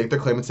Brooklyn's going to stake their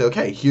claim and say,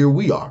 okay, here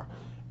we are.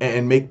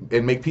 And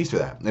make peace for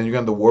that. And you're going to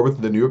have the war with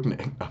the New York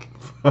Knicks.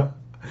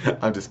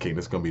 I'm just kidding.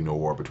 There's going to be no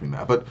war between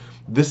that. But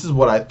this is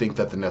what I think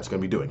that the Nets are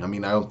going to be doing. I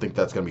mean, I don't think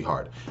that's going to be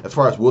hard. As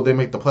far as will they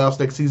make the playoffs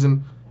next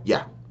season?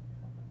 Yeah.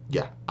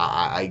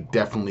 I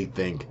definitely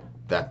think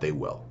that they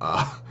will.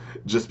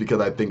 Just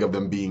because I think of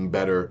them being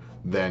better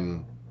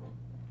than,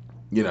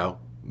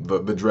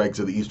 the dregs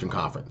of the Eastern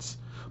Conference.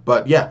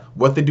 But yeah,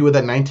 what they do with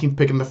that 19th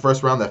pick in the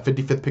first round, that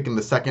 55th pick in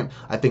the second,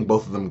 I think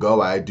both of them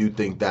go. I do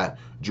think that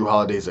Jrue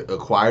Holiday is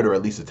acquired, or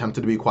at least attempted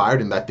to be acquired,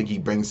 and I think he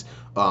brings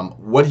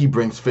what he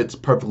brings fits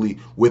perfectly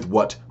with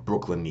what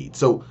Brooklyn needs.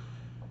 So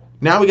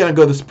now we gotta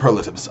go to the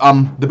superlatives.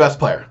 The best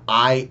player.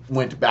 I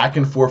went back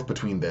and forth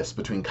between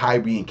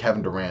Kyrie and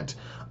Kevin Durant.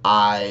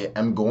 I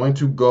am going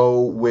to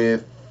go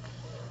with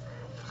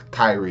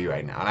Kyrie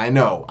right now, and I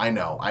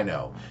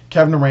know.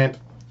 Kevin Durant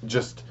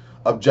just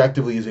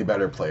objectively is a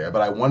better player,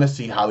 but I want to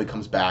see how he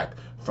comes back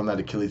from that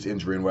Achilles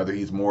injury and whether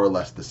he's more or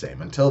less the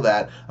same. Until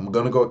that, I'm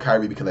going to go with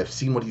Kyrie because I've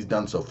seen what he's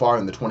done so far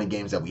in the 20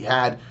 games that we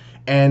had,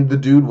 and the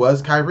dude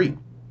was Kyrie.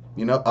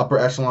 Upper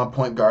echelon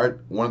point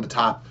guard, one of the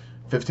top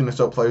 15 or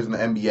so players in the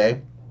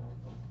NBA.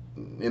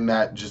 In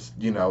that just,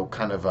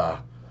 kind of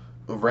a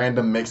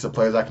random mix of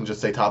players, I can just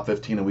say top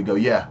 15 and we go,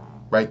 yeah,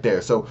 right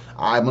there. So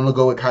I'm going to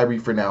go with Kyrie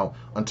for now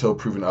until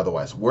proven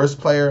otherwise. Worst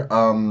player,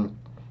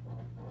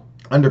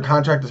 under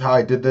contract is how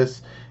I did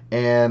this,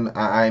 and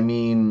I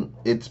mean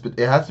it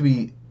has to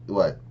be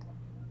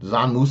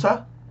Zan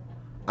Musa.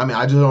 I mean,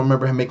 I just don't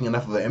remember him making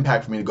enough of an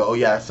impact for me to go, oh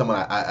yeah, that's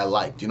someone I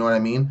liked. You know what I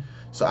mean?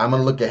 So I'm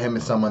gonna look at him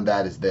as someone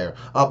that is there.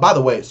 By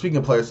the way, speaking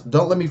of players,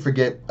 don't let me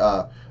forget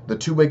the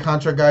two-way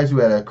contract guys. who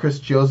had Chris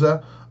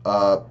Chioza,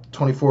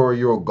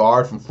 24-year-old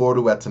guard from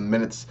Florida who had some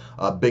minutes,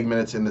 big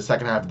minutes in the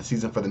second half of the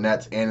season for the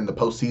Nets and in the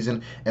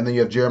postseason. And then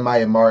you have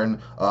Jeremiah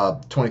Martin,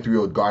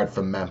 23-year-old guard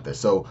from Memphis.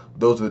 So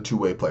those are the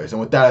two-way players. And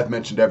with that, I've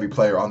mentioned every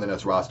player on the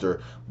Nets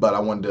roster, but I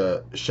wanted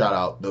to shout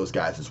out those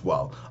guys as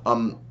well.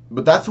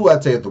 But that's who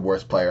I'd say is the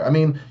worst player. I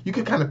mean, you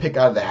could kind of pick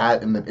out of the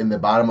hat in the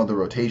bottom of the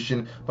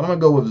rotation, but I'm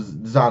gonna go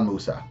with Zan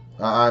Musa.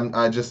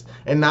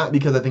 And not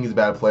because I think he's a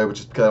bad player, but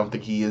just because I don't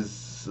think he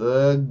is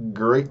a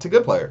great to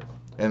good player.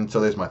 And so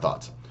there's my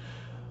thoughts.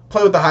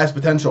 Play with the highest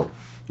potential.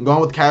 I'm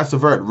going with Caris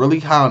LeVert. Really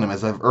high on him,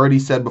 as I've already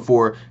said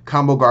before.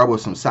 Combo guard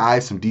with some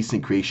size, some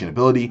decent creation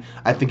ability.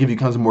 I think if he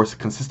becomes a more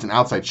consistent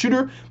outside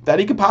shooter, that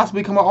he could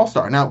possibly become an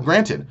all-star. Now,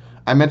 granted,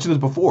 I mentioned this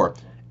before.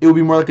 It would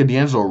be more like a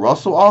D'Angelo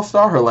Russell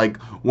all-star, or like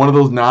one of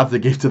those nods they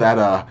gave to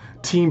that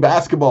team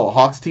basketball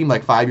Hawks team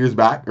like 5 years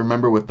back.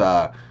 Remember with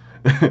and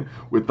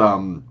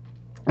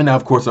now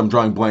of course I'm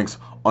drawing blanks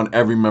on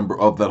every member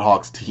of that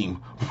Hawks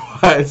team.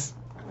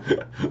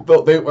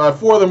 But they 4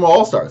 of them were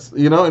all-stars.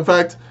 In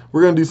fact,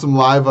 we're gonna do some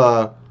live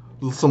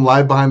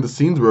behind the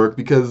scenes work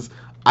because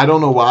I don't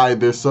know why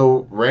they're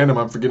so random.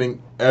 I'm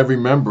forgetting every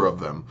member of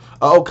them.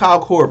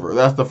 Kyle Korver.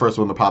 That's the first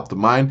one that popped to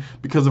mind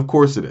because of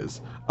course it is.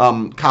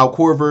 Kyle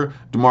Korver,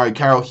 DeMarre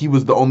Carroll. He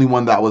was the only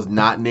one that was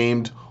not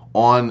named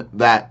on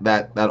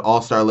that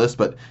all-star list,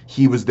 but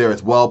he was there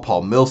as well.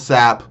 Paul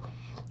Millsap.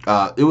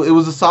 It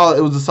was a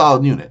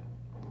solid unit.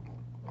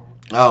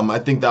 I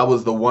think that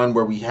was the one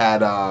where we had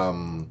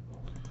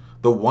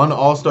the one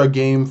all-star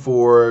game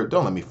for,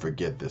 don't let me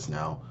forget this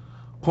now,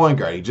 point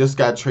guard. He just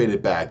got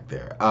traded back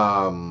there.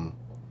 Oh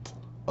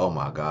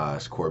my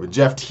gosh, Corbin.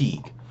 Jeff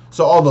Teague.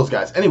 So all those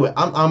guys. Anyway,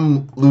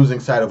 I'm losing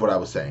sight of what I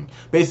was saying.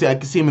 Basically, I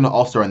could see him in an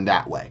all-star in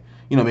that way.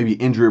 Maybe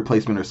injury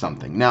replacement or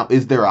something. Now,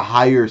 is there a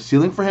higher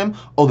ceiling for him?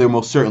 Oh, there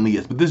most certainly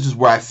is. But this is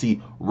where I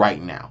see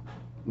right now.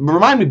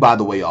 Remind me, by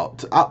the way, y'all,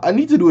 I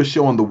need to do a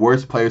show on the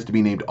worst players to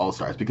be named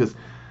all-stars because,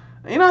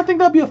 I think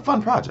that'd be a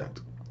fun project.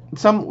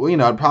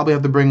 I'd probably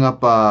have to bring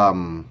up,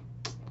 oh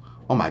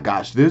my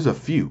gosh, there's a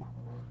few.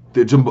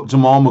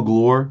 Jamal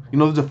McGlure,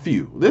 there's a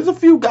few. There's a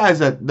few guys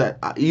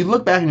that you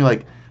look back and you're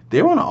like,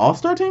 They were on an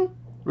all-star team?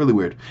 Really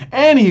weird.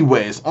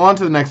 Anyways, on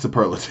to the next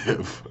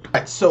superlative.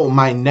 Alright, so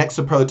my next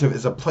superlative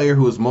is a player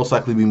who is most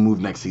likely to be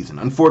moved next season.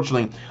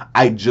 Unfortunately,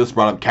 I just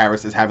brought up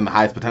Karras as having the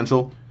highest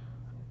potential.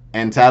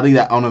 And sadly,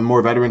 that on a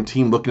more veteran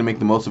team looking to make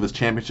the most of his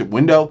championship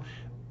window,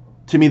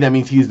 to me, that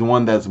means he's the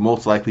one that's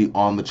most likely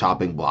on the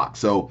chopping block.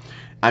 So,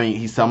 I mean,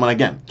 he's someone,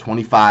 again,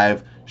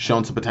 25,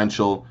 shown some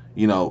potential.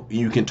 You know,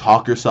 you can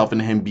talk yourself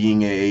into him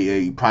being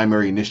a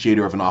primary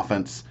initiator of an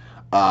offense.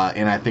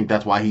 And I think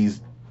that's why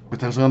he's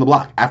potentially on the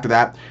block. After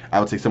that, I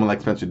would say someone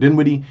like Spencer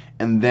Dinwiddie.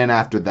 And then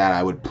after that,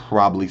 I would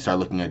probably start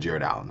looking at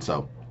Jarrett Allen.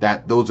 So,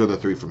 those are the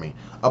three for me.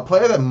 A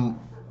player that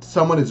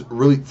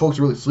folks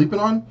are really sleeping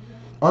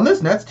on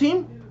this Nets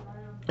team,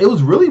 it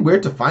was really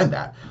weird to find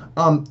that.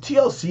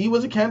 TLC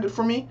was a candidate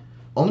for me,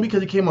 only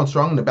because he came on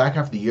strong in the back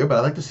half of the year, but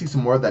I'd like to see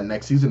some more of that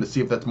next season to see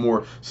if that's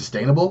more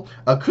sustainable.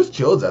 Chris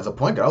Chiozza as a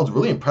point guard, I was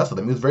really impressed with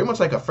him. He was very much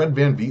like a Fred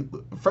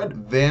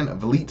Van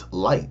Vliet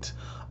light.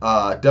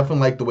 Definitely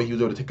like the way he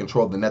was able to take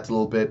control of the Nets a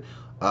little bit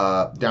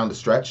down the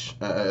stretch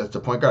as a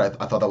point guard.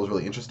 I thought that was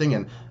really interesting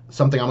and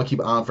something I'm going to keep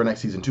an eye on for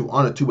next season too,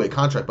 on a two-way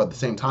contract, but at the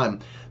same time,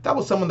 that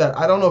was someone that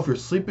I don't know if you're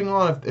sleeping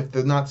on, if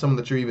they're not someone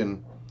that you're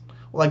even...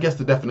 Well, I guess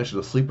the definition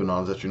of sleeping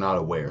on is that you're not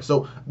aware.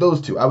 So those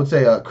two, I would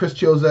say Chris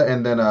Chiozza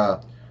and then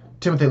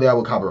Timothy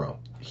Leao-Cabarrot.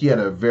 He had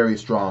a very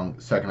strong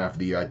second half of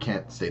the year. I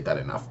can't state that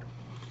enough.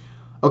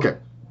 Okay,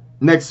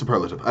 next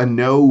superlative. A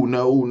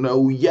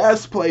no,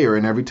 yes player.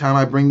 And every time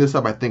I bring this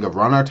up, I think of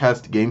Ron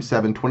Artest, Game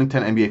 7,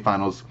 2010 NBA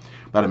Finals.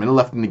 About a minute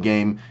left in the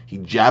game. He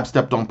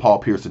jab-stepped on Paul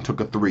Pierce and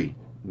took a three.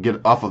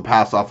 Get off of a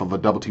pass off of a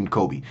double-teamed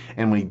Kobe.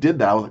 And when he did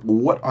that, I was like,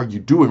 what are you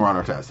doing,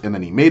 Ron Artest? And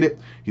then he made it.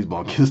 He's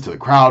blowing kisses to the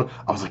crowd.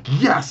 I was like,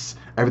 yes!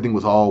 Everything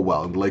was all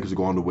well, and the Lakers are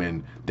going to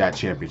win that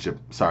championship.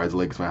 Sorry, the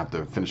Lakers might have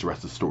to finish the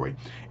rest of the story.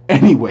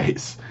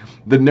 Anyways,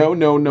 the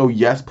no,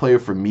 yes player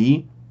for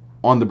me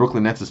on the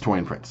Brooklyn Nets is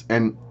Taurean Prince.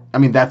 And, I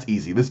mean, that's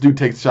easy. This dude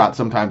takes shots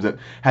sometimes that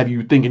have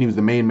you thinking he was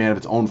the main man of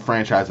his own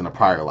franchise in a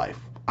prior life.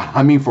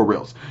 I mean, for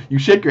reals. You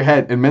shake your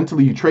head, and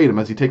mentally you trade him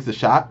as he takes the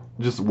shot,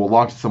 just will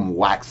launch some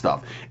whack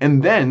stuff.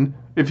 And then,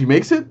 if he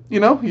makes it, you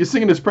know, you're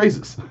singing his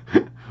praises.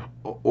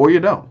 Or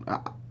you don't.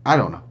 I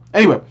don't know.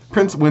 Anyway,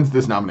 Prince wins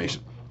this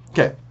nomination.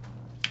 Okay.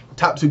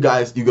 Top two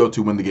guys you go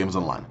to when the game's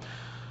on the line.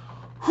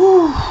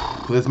 Whew,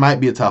 this might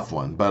be a tough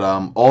one, but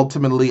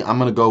ultimately I'm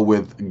going to go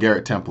with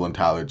Garrett Temple and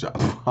Tyler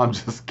Johnson. I'm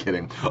just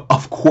kidding.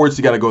 Of course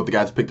you got to go with the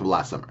guys picked up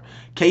last summer.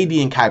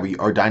 KD and Kyrie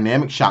are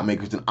dynamic shot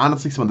makers and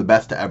honestly some of the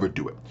best to ever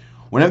do it.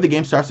 Whenever the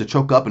game starts to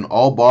choke up and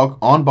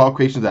on-ball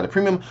creations at a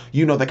premium,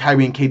 you know that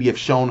Kyrie and KD have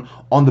shown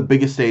on the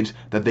biggest stage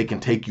that they can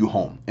take you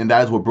home. And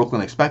that is what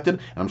Brooklyn expected,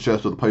 and I'm sure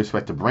that's what the players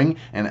expect to bring.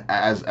 And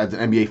as an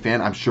NBA fan,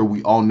 I'm sure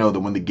we all know that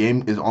when the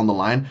game is on the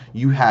line,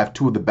 you have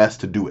two of the best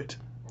to do it.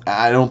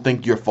 I don't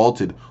think you're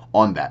faulted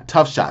on that.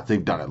 Tough shots,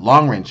 they've done it.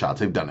 Long-range shots,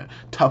 they've done it.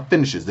 Tough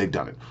finishes, they've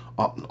done it.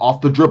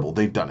 Off the dribble,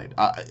 they've done it.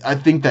 I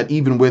think that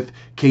even with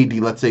KD,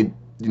 let's say,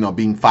 you know,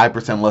 being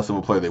 5% less of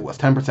a player than he was,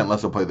 10%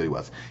 less of a player than he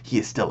was, he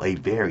is still a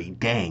very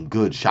dang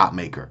good shot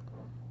maker.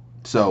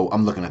 So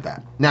I'm looking at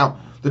that. Now,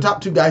 the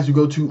top two guys you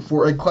go to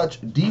for a clutch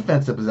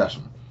defensive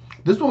possession.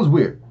 This one was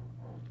weird.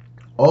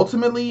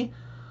 Ultimately,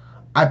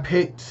 I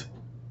picked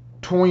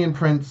Taurean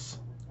Prince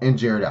and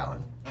Jarrett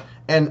Allen.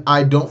 And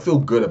I don't feel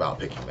good about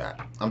picking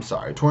that. I'm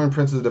sorry. Taurean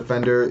Prince's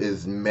defender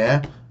is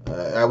meh.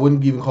 I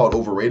wouldn't even call it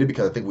overrated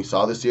because I think we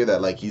saw this year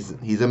that like he's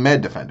a meh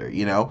defender,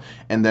 you know.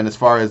 And then as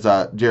far as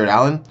Jarrett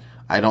Allen,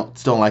 I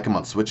still don't like him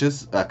on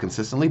switches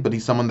consistently, but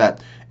he's someone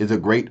that is a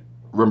great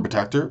rim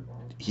protector.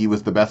 He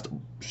was the best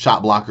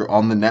shot blocker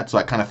on the net, so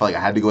I kind of felt like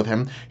I had to go with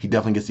him. He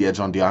definitely gets the edge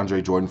on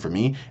DeAndre Jordan for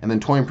me. And then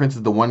Taurean Prince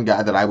is the one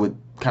guy that I would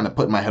kind of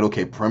put in my head,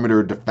 okay,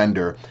 perimeter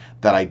defender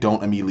that I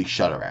don't immediately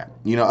shudder at.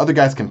 You know, other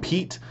guys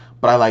compete,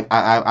 but I like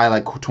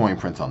Taurean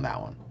Prince on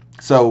that one.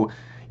 So,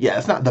 yeah,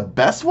 it's not the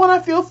best one I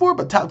feel for,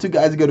 but top two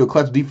guys to go to a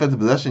clutch defensive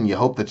possession, you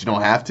hope that you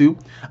don't have to.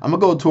 I'm going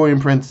to go with Taurean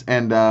Prince,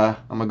 and I'm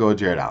going to go with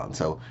Jarrett Allen.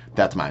 So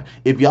that's mine.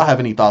 If y'all have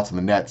any thoughts on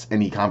the Nets,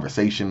 any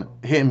conversation,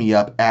 hit me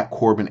up at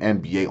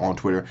CorbinNBA on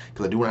Twitter,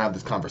 because I do want to have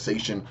this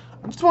conversation.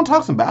 I just want to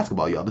talk some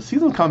basketball, y'all. The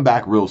season's coming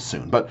back real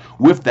soon. But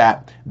with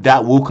that,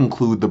 that will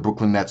conclude the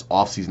Brooklyn Nets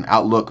offseason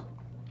outlook.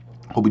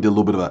 Hope we did a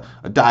little bit of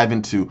a dive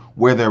into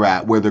where they're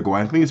at, where they're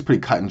going. I think it's pretty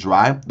cut and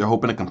dry. They're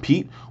hoping to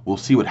compete. We'll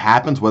see what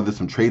happens, whether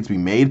some trades be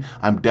made.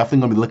 I'm definitely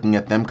going to be looking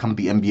at them come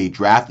the NBA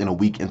draft in a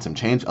week and some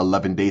change,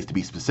 11 days to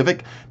be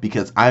specific,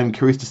 because I'm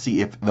curious to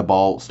see if the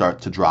ball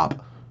starts to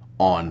drop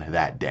on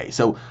that day.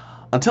 So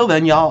until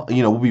then, y'all,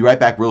 we'll be right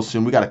back real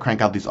soon. We got to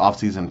crank out these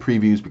offseason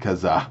previews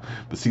because the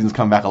season's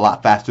coming back a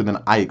lot faster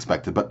than I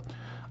expected. But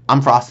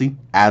I'm Frosty,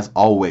 as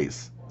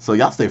always. So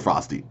y'all stay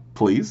frosty,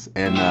 please.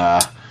 And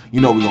you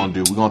know what we're going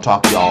to do. We're going to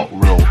talk to y'all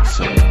real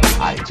soon. All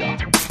right,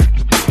 y'all.